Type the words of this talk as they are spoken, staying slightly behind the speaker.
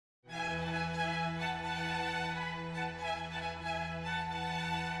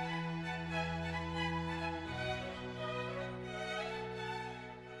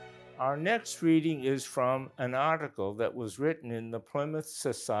Our next reading is from an article that was written in the Plymouth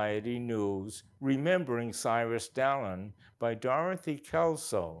Society News, Remembering Cyrus Dallin, by Dorothy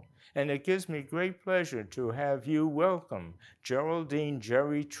Kelso. And it gives me great pleasure to have you welcome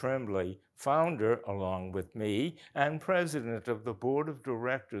Geri Tremblay, founder, along with me, and president of the Board of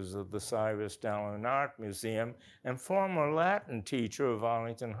Directors of the Cyrus Dallin Art Museum, and former Latin teacher of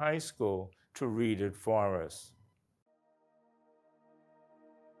Arlington High School, to read it for us.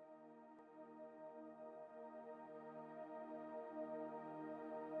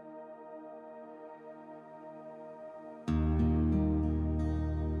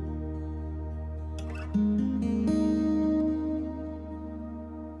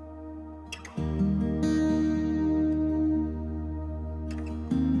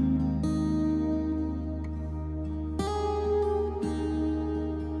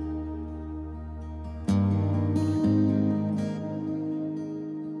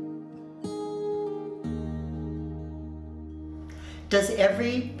 Does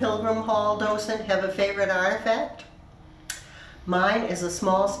every Pilgrim Hall docent have a favorite artifact? Mine is a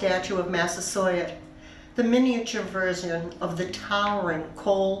small statue of Massasoit, the miniature version of the towering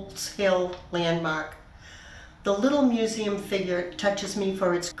Coles Hill landmark. The little museum figure touches me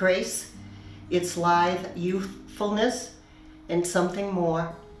for its grace, its lithe youthfulness, and something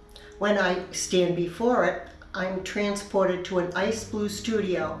more. When I stand before it, I'm transported to an ice blue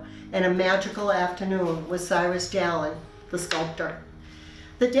studio and a magical afternoon with Cyrus Dallin, the sculptor.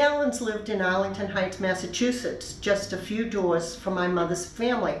 The Dallins lived in Arlington Heights, Massachusetts, just a few doors from my mother's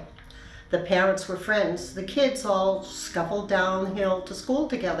family. The parents were friends. The kids all scuffled down the hill to school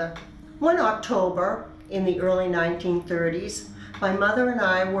together. One October in the early 1930s, my mother and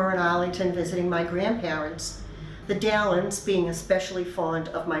I were in Arlington visiting my grandparents. The Dallins, being especially fond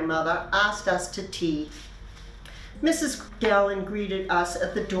of my mother, asked us to tea. Mrs. Dallin greeted us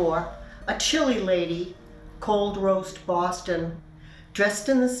at the door, a chilly lady, cold roast Boston, dressed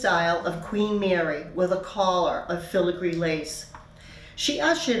in the style of Queen Mary with a collar of filigree lace. She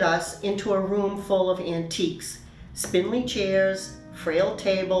ushered us into a room full of antiques, spindly chairs, frail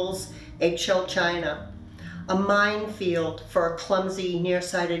tables, eggshell china, a minefield for a clumsy,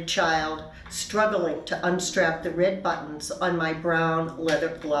 nearsighted child struggling to unstrap the red buttons on my brown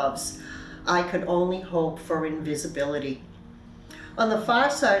leather gloves. I could only hope for invisibility. On the far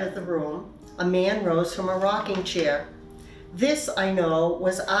side of the room, a man rose from a rocking chair. This, I know,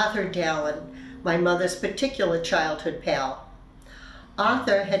 was Arthur Dallin, my mother's particular childhood pal.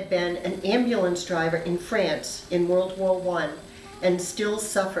 Arthur had been an ambulance driver in France in World War I and still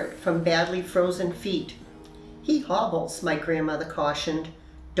suffered from badly frozen feet. He hobbles, my grandmother cautioned.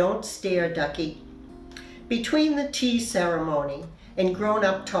 Don't stare, ducky. Between the tea ceremony and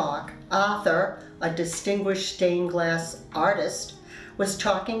grown-up talk, Arthur, a distinguished stained glass artist, was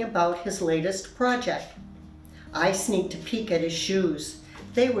talking about his latest project. I sneaked a peek at his shoes.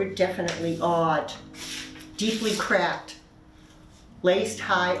 They were definitely odd, deeply cracked, laced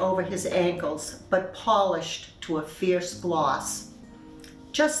high over his ankles, but polished to a fierce gloss.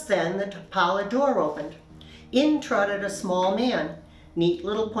 Just then the parlor door opened. In trotted a small man, neat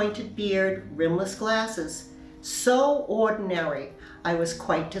little pointed beard, rimless glasses. So ordinary, I was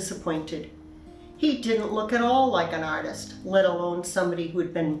quite disappointed. He didn't look at all like an artist, let alone somebody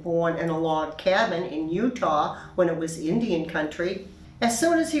who'd been born in a log cabin in Utah when it was Indian country. As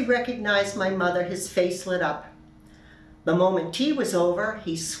soon as he recognized my mother, his face lit up. The moment tea was over,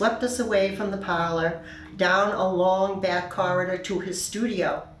 he swept us away from the parlor, down a long back corridor to his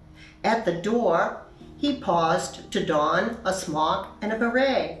studio. At the door, he paused to don a smock and a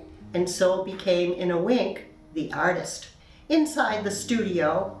beret, and so became, in a wink, the artist. Inside the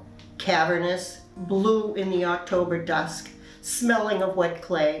studio, cavernous, blue in the October dusk, smelling of wet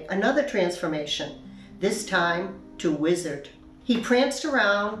clay, another transformation, this time to wizard. He pranced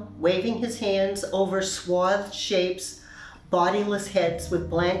around, waving his hands over swathed shapes, bodiless heads with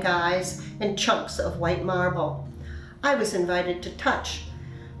blank eyes and chunks of white marble. I was invited to touch,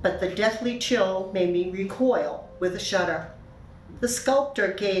 but the deathly chill made me recoil with a shudder. The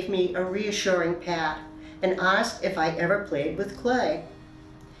sculptor gave me a reassuring pat and asked if I ever played with clay.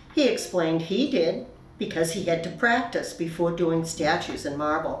 He explained he did because he had to practice before doing statues in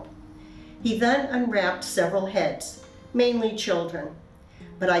marble. He then unwrapped several heads, mainly children,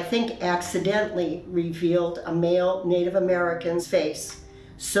 but I think accidentally revealed a male Native American's face,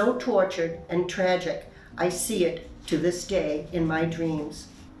 so tortured and tragic I see it to this day in my dreams.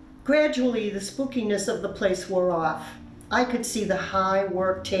 Gradually, the spookiness of the place wore off. I could see the high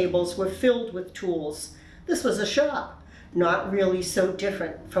work tables were filled with tools. This was a shop, not really so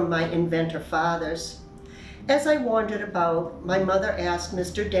different from my inventor father's. As I wandered about, my mother asked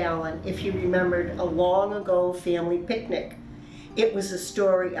Mr. Dallin if he remembered a long ago family picnic. It was a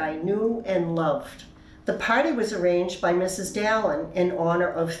story I knew and loved. The party was arranged by Mrs. Dallin in honor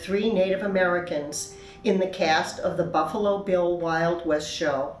of 3 Native Americans in the cast of the Buffalo Bill Wild West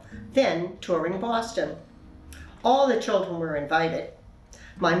show, then touring Boston. All the children were invited.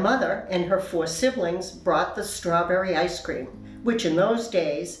 My mother and her 4 siblings brought the strawberry ice cream, which in those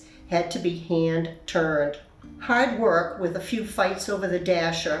days had to be hand-turned. Hard work with a few fights over the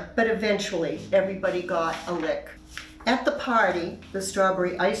dasher, but eventually everybody got a lick. At the party, the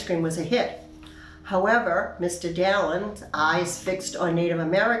strawberry ice cream was a hit. However, Mr. Dallin's eyes fixed on Native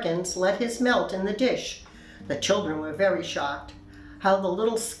Americans let his melt in the dish. The children were very shocked. How the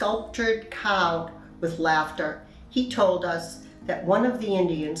little sculptured cowed with laughter. He told us that one of the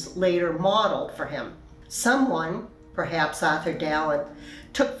Indians later modeled for him. Someone, perhaps Arthur Dallin,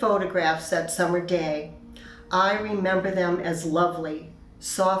 took photographs that summer day. I remember them as lovely,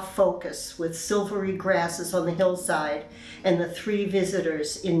 soft focus with silvery grasses on the hillside and the 3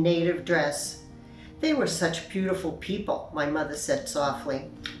 visitors in native dress. They were such beautiful people, my mother said softly.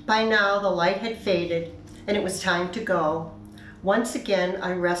 By now the light had faded and it was time to go. Once again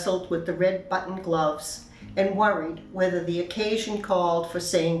I wrestled with the red button gloves and worried whether the occasion called for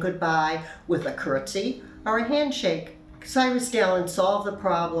saying goodbye with a curtsy or a handshake. Cyrus Dallin solved the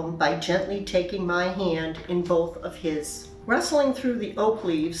problem by gently taking my hand in both of his. Rustling through the oak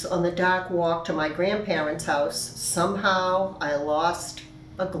leaves on the dark walk to my grandparents' house, somehow I lost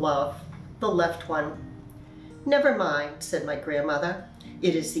a glove, the left one. "Never mind," said my grandmother.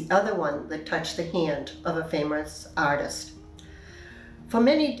 "It is the other one that touched the hand of a famous artist." For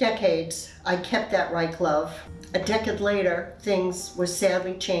many decades, I kept that right glove. A decade later, things were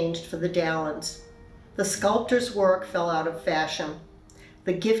sadly changed for the Dallins. The sculptor's work fell out of fashion.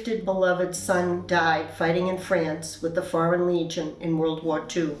 The gifted, beloved son died fighting in France with the Foreign Legion in World War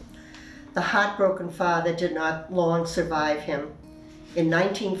II. The heartbroken father did not long survive him. In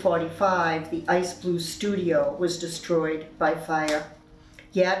 1945, the Ice Blue studio was destroyed by fire.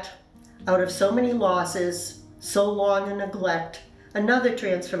 Yet, out of so many losses, so long a neglect, another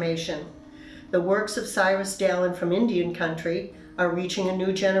transformation. The works of Cyrus Dallin from Indian country are reaching a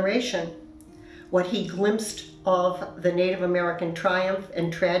new generation. What he glimpsed of the Native American triumph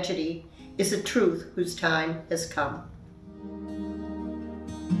and tragedy is a truth whose time has come.